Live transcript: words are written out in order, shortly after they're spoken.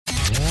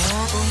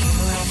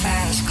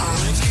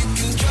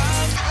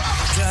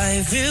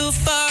Drive real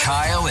far.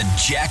 Kyle and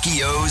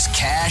Jackie O's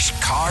Cash,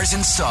 Cars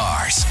and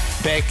Stars.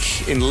 Beck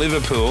in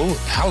Liverpool.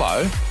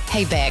 Hello.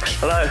 Hey, Beck.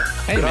 Hello.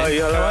 Hey, Good, man. how are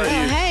you? How are Oh,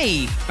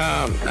 hey.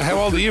 How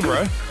old are you,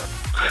 bro?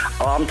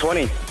 I'm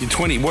 20. You're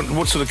 20.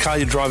 What sort of car are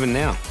you driving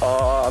now?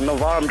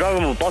 I'm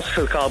driving a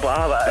boss's car, but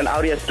I have an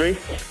Audi S3.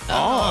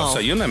 Oh, so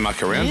you're no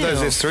muck around. Ew. Those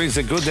S3s,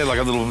 they're good. They're like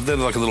a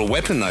little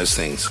weapon, those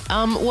things.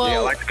 Well, Yeah, I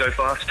like to go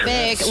fast.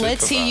 Beck, super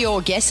let's hear fast.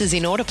 your guesses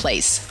in order,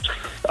 please.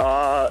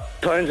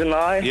 Tones and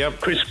I. Yep.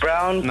 Chris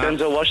Brown. No.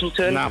 Denzel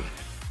Washington. No.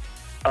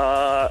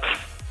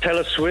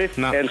 Taylor Swift.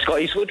 No. And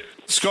Scott Eastwood.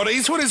 Scott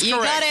Eastwood is You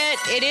correct. got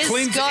it. It is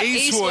Clint Scott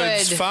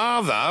Eastwood's Eastwood.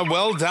 father.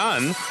 Well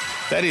done.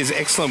 That is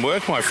excellent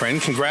work, my friend.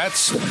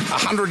 Congrats.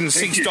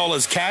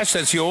 $106 cash.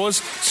 That's yours.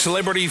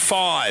 Celebrity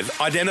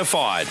 5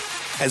 identified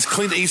as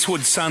Clint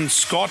Eastwood's son,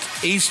 Scott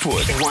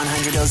Eastwood.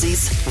 100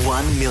 Aussies,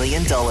 $1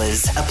 million.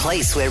 A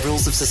place where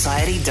rules of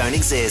society don't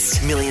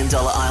exist. $1 Million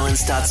Island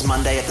starts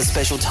Monday at the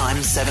special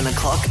time, 7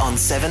 o'clock on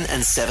 7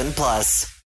 and 7 Plus.